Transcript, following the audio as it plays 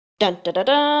Dun da da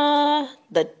da!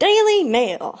 The Daily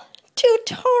Mail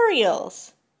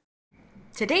Tutorials.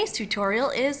 Today's tutorial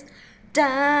is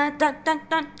dun dun dun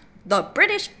dun the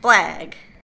British flag.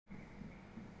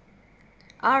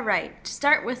 Alright, to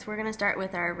start with, we're gonna start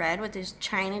with our red, which is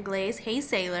China Glaze Hey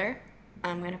Sailor.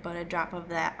 I'm gonna put a drop of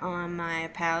that on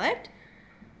my palette.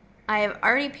 I have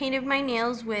already painted my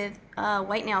nails with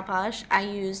white nail polish. I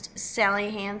used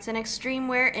Sally Hansen Xtreme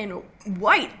Wear in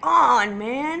white on,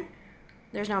 man.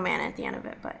 There's no man at the end of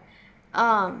it, but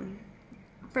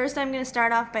first I'm going to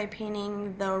start off by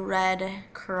painting the red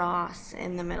cross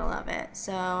in the middle of it.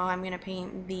 So I'm going to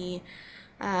paint the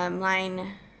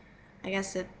line, I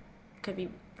guess it could be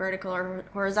vertical or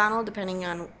horizontal depending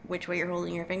on which way you're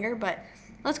holding your finger, but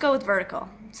let's go with vertical.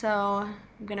 So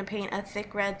I'm going to paint a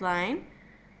thick red line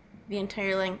the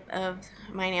entire length of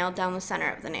my nail down the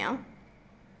center of the nail.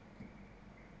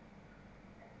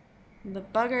 The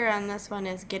bugger on this one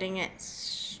is getting it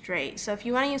straight. So if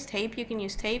you want to use tape, you can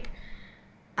use tape.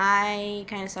 I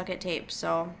kind of suck at tape,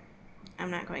 so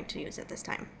I'm not going to use it this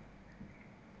time.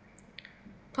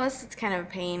 Plus, it's kind of a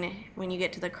pain when you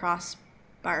get to the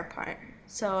crossbar part.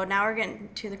 So now we're getting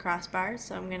to the crossbar,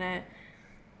 so I'm going to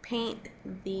paint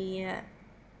the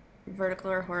vertical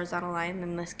or horizontal line.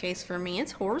 In this case, for me,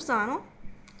 it's horizontal.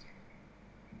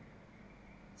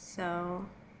 So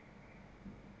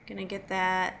gonna get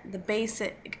the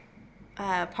basic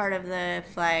part of the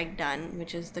flag done,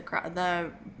 which is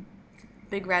the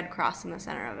big red cross in the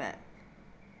center of it,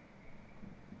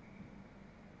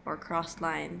 or crossed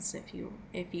lines, if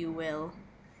you will.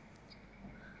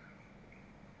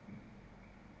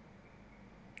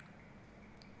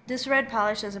 This red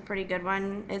polish is a pretty good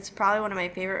one. It's probably one of my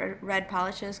favorite red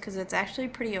polishes because it's actually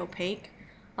pretty opaque.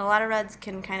 A lot of reds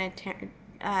can kind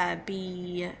of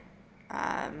be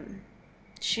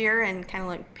sheer and kind of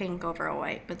look pink over a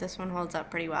white, but this one holds up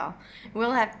pretty well.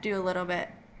 We'll have to do a little bit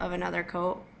of another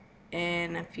coat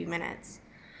in a few minutes.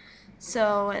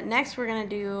 So next we're going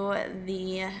to do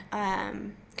the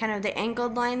kind of the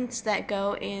angled lines that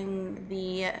go in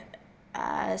the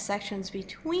sections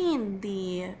between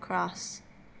the cross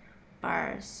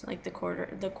bars, like the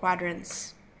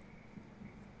quadrants.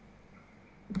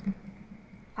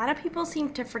 A lot of people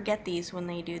seem to forget these when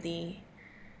they do the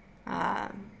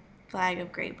flag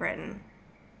of Great Britain.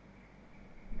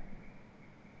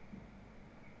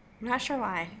 I'm not sure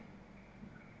why.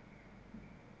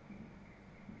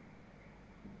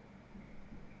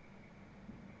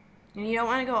 And you don't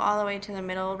want to go all the way to the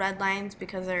middle red lines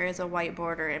because there is a white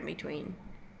border in between.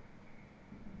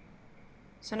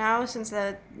 So now, since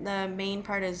the main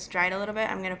part is dried a little bit,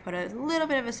 I'm going to put a little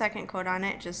bit of a second coat on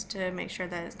it just to make sure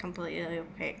that it's completely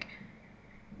opaque.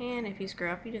 And if you screw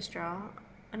up, you just draw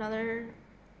another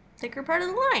thicker part of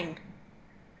the line.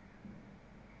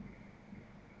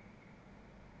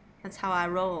 That's how I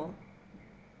roll.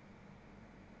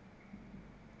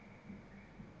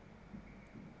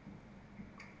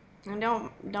 And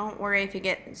don't worry if you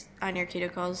get on your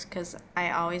cuticles, because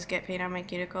I always get paint on my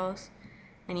cuticles,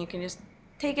 and you can just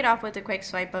take it off with a quick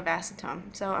swipe of acetone.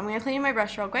 So I'm going to clean my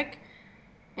brush real quick,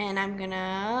 and I'm going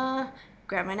to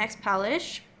grab my next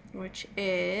polish, which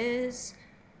is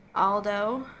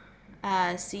ALDO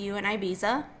Sea You in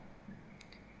Ibiza.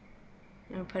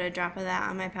 I'm going to put a drop of that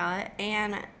on my palette,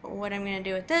 and what I'm going to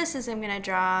do with this is I'm going to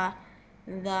draw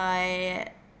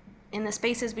in the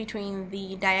spaces between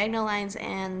the diagonal lines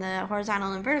and the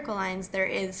horizontal and vertical lines, there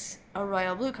is a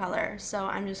royal blue color. So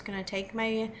I'm just going to take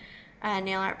my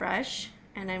nail art brush,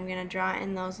 and I'm going to draw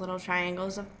in those little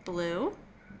triangles of blue.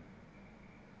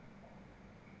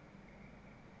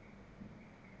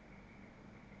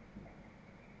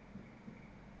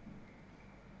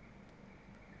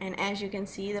 And as you can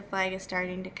see, the flag is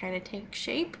starting to kind of take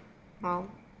shape. Well,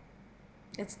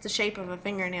 it's the shape of a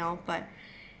fingernail, but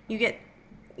you get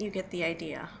the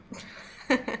idea.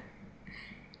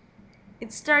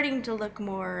 It's starting to look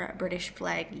more British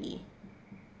flaggy.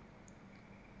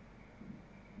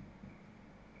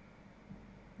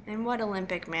 And what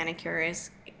Olympic manicure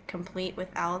is complete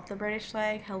without the British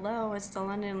flag? Hello, it's the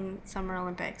London Summer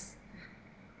Olympics.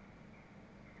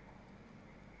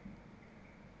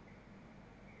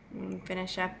 And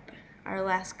finish up our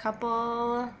last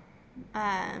couple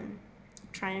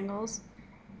triangles.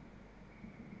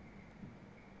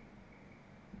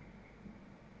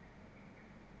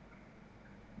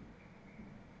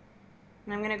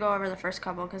 And I'm going to go over the first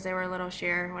couple because they were a little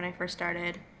sheer when I first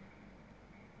started.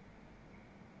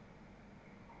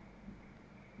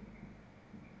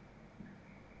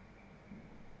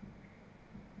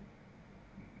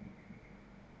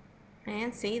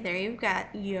 And see, there you've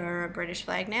got your British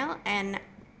flag nail. And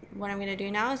what I'm going to do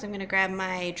now is I'm going to grab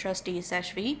my trusty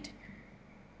Seche Vite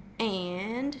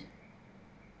and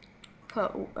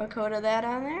put a coat of that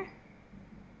on there.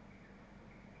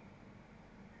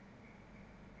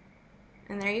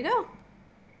 And there you go.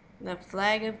 The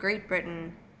flag of Great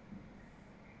Britain.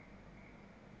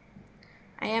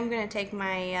 I am going to take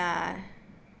my,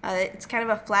 it's kind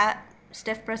of a flat,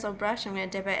 stiff bristled brush. I'm going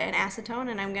to dip it in acetone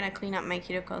and I'm going to clean up my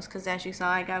cuticles because as you saw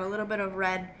I got a little bit of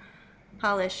red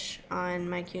polish on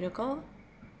my cuticle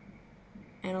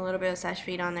and a little bit of Seche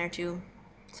Vite on there too.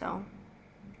 So,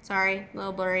 sorry, a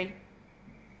little blurry.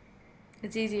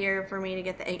 It's easier for me to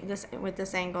get this with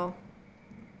this angle.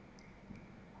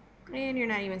 And you're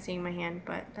not even seeing my hand,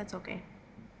 but that's okay.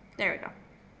 There we go.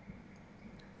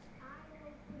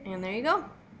 And there you go.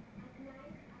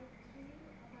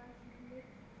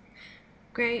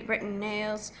 Great Britain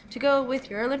nails to go with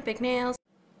your Olympic nails.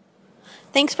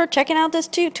 Thanks for checking out this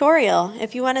tutorial.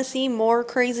 If you want to see more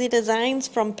crazy designs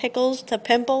from pickles to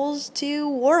pimples to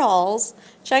Warhols,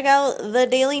 check out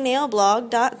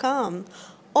thedailynailblog.com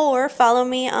or follow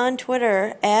me on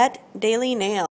Twitter @dailynail.